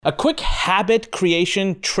A quick habit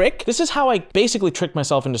creation trick. This is how I basically tricked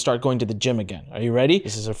myself into start going to the gym again. Are you ready?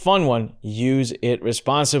 This is a fun one. Use it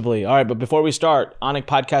responsibly. All right, but before we start,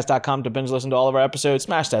 onyxpodcast.com to binge listen to all of our episodes.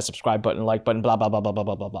 Smash that subscribe button, like button, blah, blah, blah, blah, blah,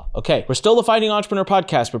 blah, blah, blah. Okay, we're still the Fighting Entrepreneur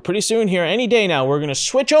Podcast, but pretty soon here, any day now, we're going to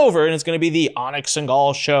switch over and it's going to be the Onyx and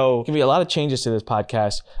Gall Show. There's going to be a lot of changes to this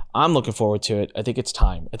podcast. I'm looking forward to it. I think it's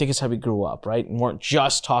time. I think it's how we grew up, right? And weren't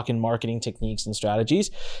just talking marketing techniques and strategies,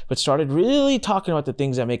 but started really talking about the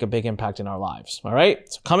things that make a big impact in our lives. All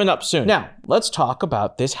right, so coming up soon. Now, let's talk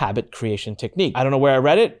about this habit creation technique. I don't know where I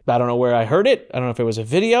read it. I don't know where I heard it. I don't know if it was a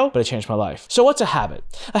video, but it changed my life. So what's a habit?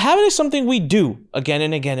 A habit is something we do again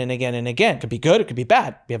and again and again and again. It could be good. It could be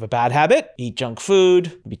bad. We have a bad habit, eat junk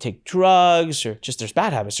food, maybe take drugs, or just there's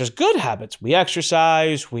bad habits. There's good habits. We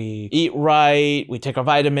exercise, we eat right, we take our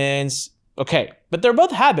vitamins. Okay, but they're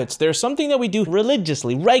both habits. There's something that we do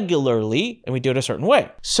religiously, regularly, and we do it a certain way.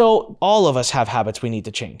 So all of us have habits we need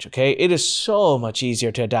to change, okay? It is so much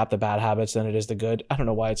easier to adapt the bad habits than it is the good. I don't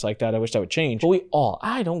know why it's like that. I wish that would change. But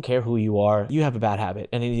I don't care who you are, you have a bad habit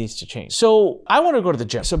and it needs to change. So I want to go to the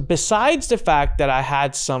gym. So besides the fact that I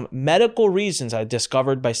had some medical reasons I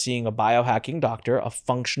discovered by seeing a biohacking doctor, a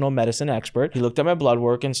functional medicine expert, he looked at my blood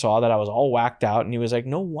work and saw that I was all whacked out and he was like,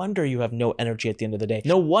 no wonder you have no energy at the end of the day.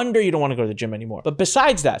 No wonder you don't want to go to the gym anymore. But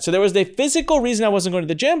besides that, so there was the physical reason I wasn't going to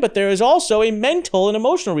the gym, but there is also a mental and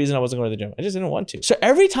emotional reason I wasn't going to the gym. I just didn't want to. So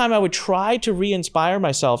every time I would try to re-inspire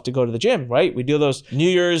myself to go to the gym, right? We do those New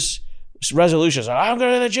Year's resolutions. I'm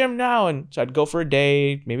going to the gym now. And so I'd go for a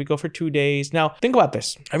day, maybe go for 2 days. Now, think about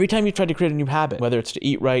this. Every time you try to create a new habit, whether it's to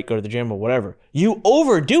eat right, go to the gym or whatever, you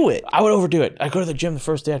overdo it. I would overdo it. I'd go to the gym the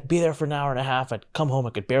first day. I'd be there for an hour and a half. I'd come home.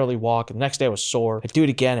 I could barely walk. And the next day I was sore. I'd do it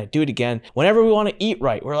again. I'd do it again. Whenever we want to eat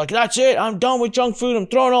right, we're like, that's it. I'm done with junk food. I'm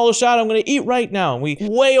throwing all this out. I'm going to eat right now. And we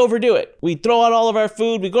way overdo it. We throw out all of our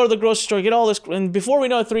food. We go to the grocery store, get all this. And before we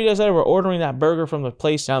know it, 3 days later, we're ordering that burger from the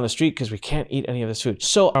place down the street because we can't eat any of this food.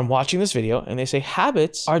 So I'm watching this video and they say,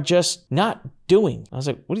 habits are just not doing. I was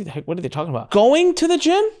like, what are they talking about? Going to the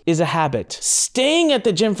gym is a habit. Staying at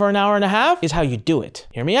the gym for an hour and a half is how you do it.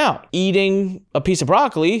 Hear me out. Eating a piece of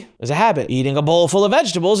broccoli is a habit. Eating a bowl full of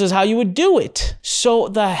vegetables is how you would do it. So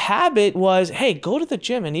the habit was, hey, go to the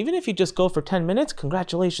gym. And even if you just go for 10 minutes,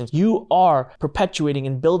 congratulations. You are perpetuating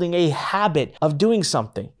and building a habit of doing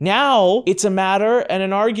something. Now it's a matter and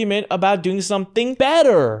an argument about doing something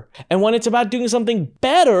better. And when it's about doing something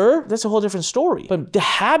better, that's a whole different story. But the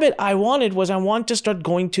habit I wanted was I want to start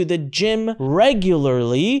going to the gym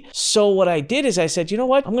regularly. So what I did is I said, you know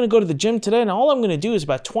what? I'm going to go to the gym today and all I'm going to do is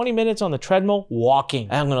about 20 minutes on the treadmill walking.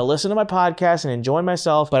 And I'm going to listen to my podcast and enjoy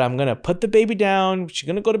myself, but I'm going to put the baby down. She's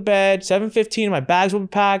going to go to bed. 7:15, my bags will be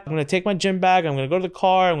packed. I'm going to take my gym bag. I'm going to go to the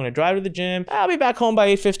car. I'm going to drive to the gym. I'll be back home by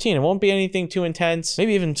 8:15. It won't be anything too intense,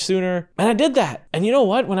 maybe even sooner. And I did that. And you know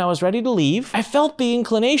what? When I was ready to leave, I felt the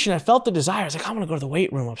inclination. I felt the desire. I was like, I'm going to go to the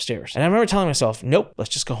weight room upstairs. And I remember telling myself, nope,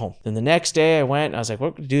 let's just go home. Then the next day I went and I was like, we're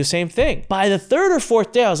going to do the same thing. By the third or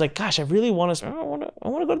fourth day, I was like, gosh, I really want to, I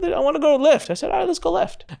want to go to lift. I said, all right, let's go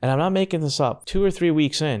lift. And I'm not making this up. 2 or 3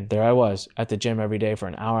 weeks in, there I was at the gym every day for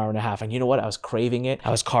an hour and a half. And you know what? I was craving it.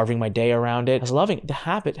 I was carving my day around it. I was loving it. The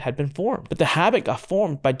habit had been formed. But the habit got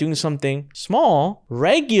formed by doing something small,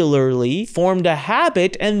 regularly, formed a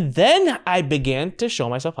habit, and then I began to show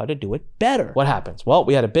myself how to do it better. What happens? Well,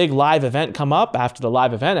 we had a big live event come up. After the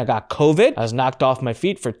live event, I got COVID. I was knocked off my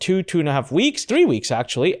feet for 2.5 weeks, 3 weeks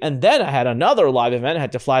actually. And then I had another live event I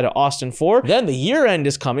had to fly to Austin for. Then the year end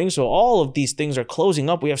is coming. So all of these things are closing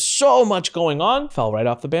up. We have so much going on. Fell right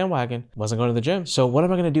off the bandwagon. Wasn't going to the gym. So what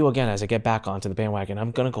am I going to do again as I get back onto the bandwagon?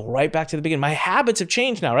 I'm going to go right back to the beginning. My habits have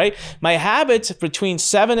changed now, right? My habits between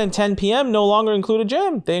 7 and 10 p.m. no longer include a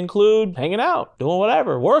gym. They include hanging out, doing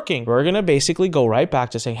whatever, working. We're going to basically go right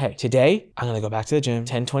back to saying, hey, today I'm going to go back to the gym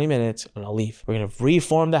 10, 20 minutes and I'll leave. We're going to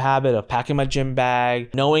reform the habit of packing my gym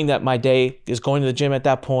bag, knowing that my day is going to the gym at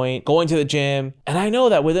that point, going to the gym. And I know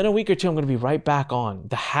that within a week or two, I'm going to be right back on.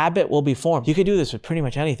 The habit will be formed. You could do this with pretty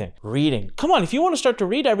much anything. Reading. Come on, if you want to start to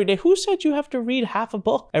read every day, who said you have to read half a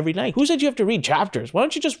book every night? Who said you have to read chapters? Why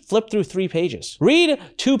don't you just flip through 3 pages? Read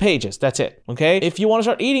 2 pages. That's it. Okay? If you want to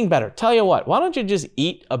start eating better, tell you what, why don't you just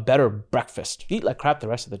eat a better breakfast? Eat like crap the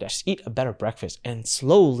rest of the day. Just eat a better breakfast and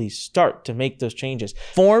slowly start to make those changes.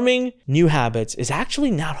 Forming new habits is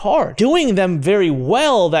actually not hard. Doing them very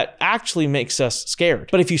well that actually actually makes us scared.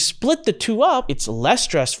 But if you split the two up, it's less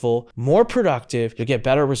stressful, more productive, you'll get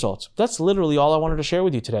better results. That's literally all I wanted to share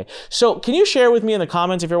with you today. So can you share with me in the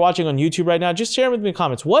comments, if you're watching on YouTube right now, just share with me in the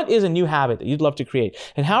comments, what is a new habit that you'd love to create?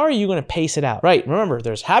 And how are you going to pace it out? Right, remember,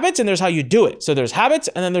 there's habits and there's how you do it. So there's habits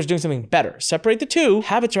and then there's doing something better. Separate the two.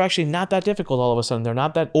 Habits are actually not that difficult all of a sudden. They're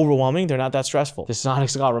not that overwhelming. They're not that stressful. This is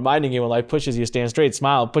Onyx God reminding you, when life pushes you, stand straight,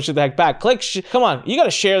 smile, push it the heck back, click. Come on, you got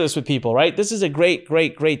to share this with people, right? This is a great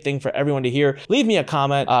thing for everyone to hear. Leave me a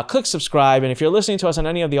comment, click subscribe. And if you're listening to us on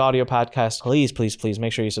any of the audio podcasts, please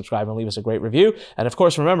make sure you subscribe and leave us a great review. And of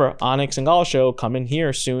course, remember, Onyx and Gal Show coming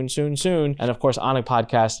here soon. And of course, Onyx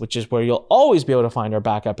Podcast, which is where you'll always be able to find our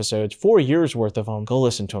back episodes, 4 years worth of them. Go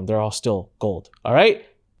listen to them. They're all still gold. All right?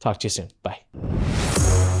 Talk to you soon. Bye.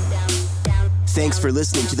 Thanks for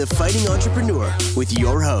listening to The Fighting Entrepreneur with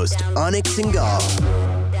your host, Onyx and Gal.